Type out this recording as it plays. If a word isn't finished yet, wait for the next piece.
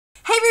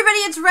Hey everybody,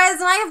 it's Rez,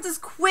 and I have this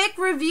quick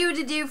review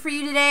to do for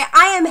you today.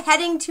 I am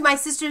heading to my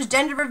sister's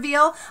gender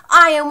reveal.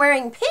 I am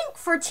wearing pink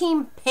for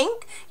Team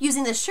Pink,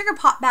 using the Sugar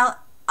Pop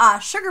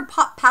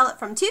palette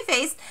from Too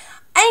Faced.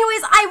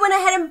 Anyways, I went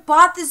ahead and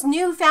bought this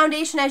new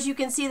foundation, as you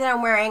can see, that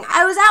I'm wearing.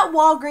 I was at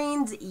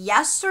Walgreens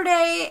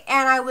yesterday,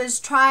 and I was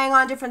trying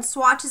on different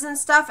swatches and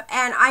stuff,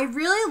 and I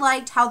really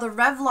liked how the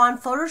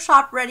Revlon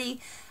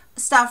Photoready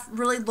stuff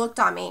really looked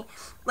on me.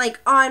 Like,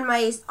 when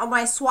I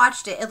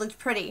swatched it, it looked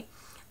pretty.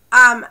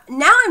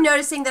 Now I'm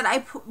noticing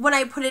that when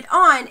I put it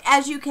on,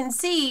 as you can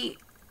see,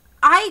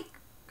 I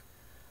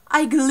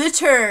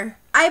glitter.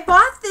 I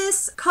bought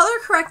this color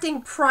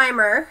correcting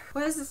primer.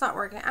 Why is this not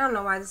working? I don't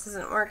know why this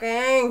isn't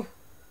working.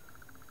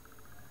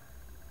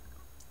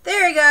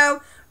 There we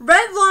go.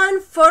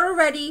 Revlon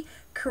Photoready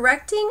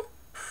correcting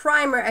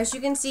primer, as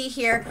you can see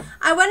here.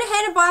 I went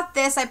ahead and bought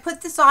this. I put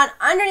this on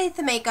underneath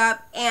the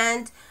makeup,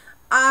 and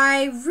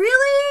I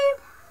really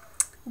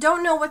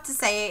don't know what to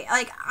say.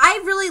 Like, I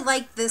really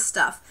like this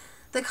stuff.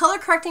 The color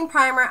correcting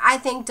primer, I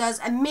think, does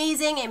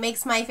amazing. It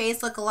makes my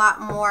face look a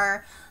lot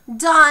more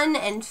done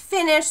and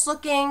finished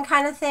looking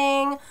kind of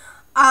thing.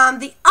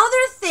 The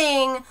other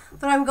thing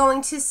that I'm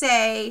going to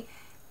say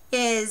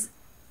is,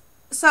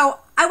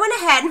 so I went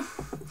ahead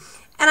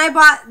and I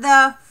bought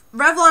the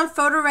Revlon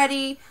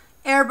Photoready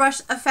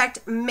Airbrush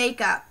Effect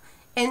Makeup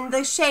in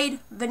the shade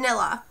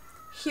Vanilla.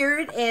 Here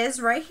it is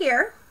right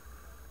here.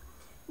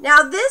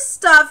 Now this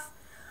stuff,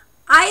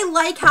 I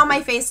like how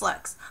my face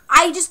looks.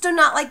 I just do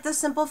not like the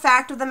simple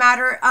fact of the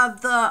matter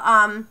of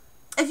the,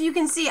 if you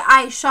can see,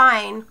 I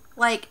shine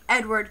like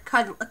Edward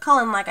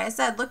Cullen, like I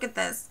said. Look at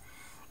this.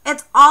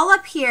 It's all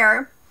up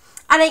here.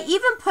 And I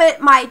even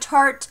put my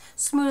Tarte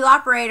Smooth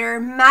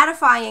Operator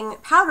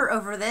mattifying powder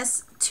over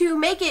this to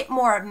make it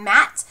more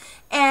matte.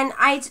 And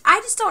I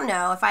just don't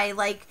know if I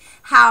like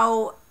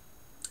how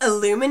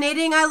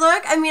illuminating I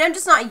look. I mean, I'm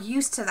just not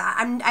used to that.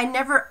 I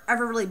never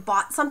ever really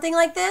bought something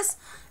like this.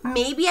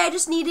 Maybe I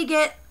just need to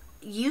get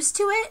used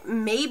to it.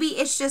 Maybe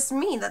it's just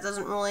me that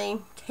doesn't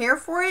really care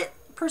for it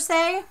per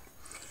se.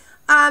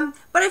 But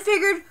I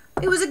figured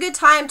it was a good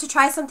time to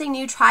try something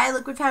new, try a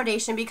liquid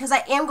foundation, because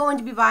I am going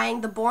to be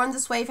buying the Born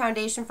This Way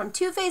foundation from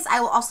Too Faced. I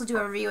will also do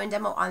a review and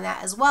demo on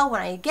that as well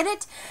when I get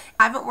it.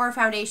 I haven't worn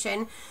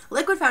foundation,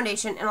 liquid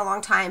foundation, in a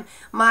long time.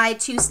 My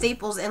two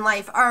staples in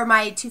life are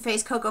my Too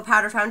Faced Cocoa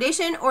Powder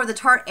Foundation or the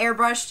Tarte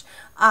Airbrush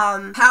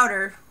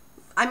powder.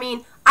 I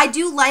mean, I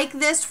do like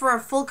this for a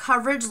full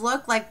coverage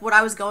look, like what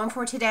I was going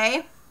for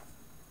today.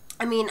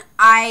 I mean,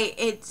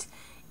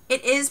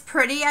 it is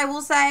pretty, I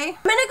will say.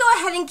 I'm going to go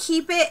ahead and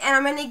keep it, and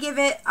I'm going to give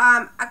it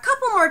a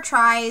couple more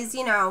tries,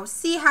 you know,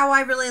 see how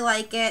I really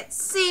like it,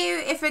 see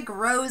if it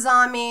grows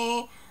on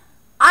me.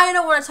 I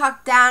don't want to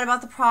talk down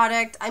about the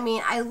product. I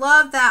mean, I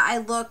love that I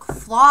look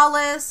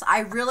flawless. I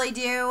really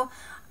do.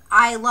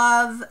 I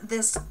love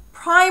this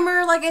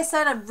primer, like I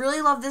said. I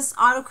really love this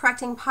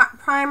auto-correcting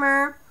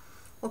primer.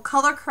 Well,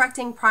 color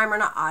correcting primer,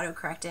 not auto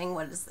correcting.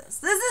 What is this?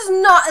 This is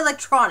not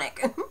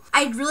electronic.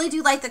 I really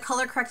do like the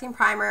color correcting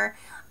primer.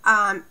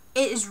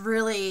 It is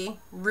really,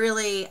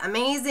 really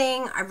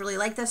amazing. I really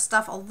like this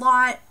stuff a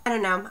lot. I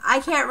don't know. I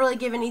can't really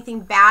give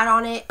anything bad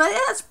on it. But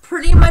that's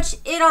pretty much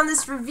it on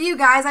this review,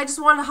 guys. I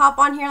just wanted to hop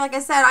on here. Like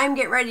I said, I'm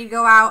getting ready to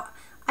go out.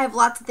 I have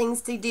lots of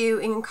things to do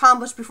and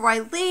accomplish before I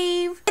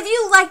leave. If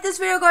you like this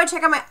video, go ahead and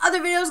check out my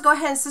other videos. Go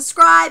ahead and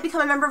subscribe.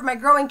 Become a member of my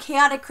growing,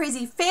 chaotic,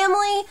 crazy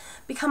family.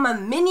 Become a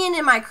minion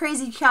in my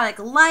crazy, chaotic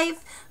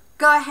life.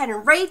 Go ahead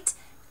and rate,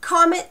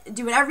 comment,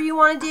 do whatever you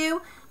want to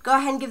do. Go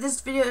ahead and give this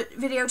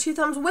video 2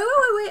 thumbs way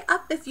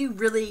up if you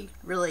really,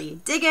 really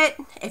dig it.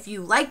 If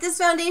you like this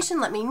foundation,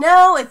 let me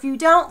know. If you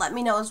don't, let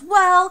me know as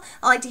well.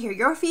 I like to hear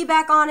your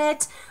feedback on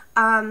it.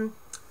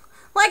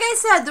 Like I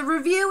said, the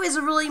review is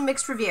a really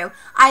mixed review.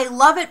 I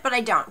love it, but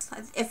I don't.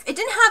 If it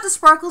didn't have the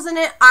sparkles in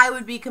it, I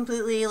would be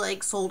completely,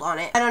 like, sold on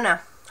it. I don't know.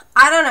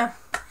 I don't know.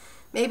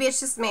 Maybe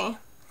it's just me.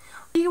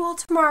 See you all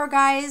tomorrow,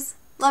 guys.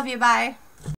 Love you. Bye.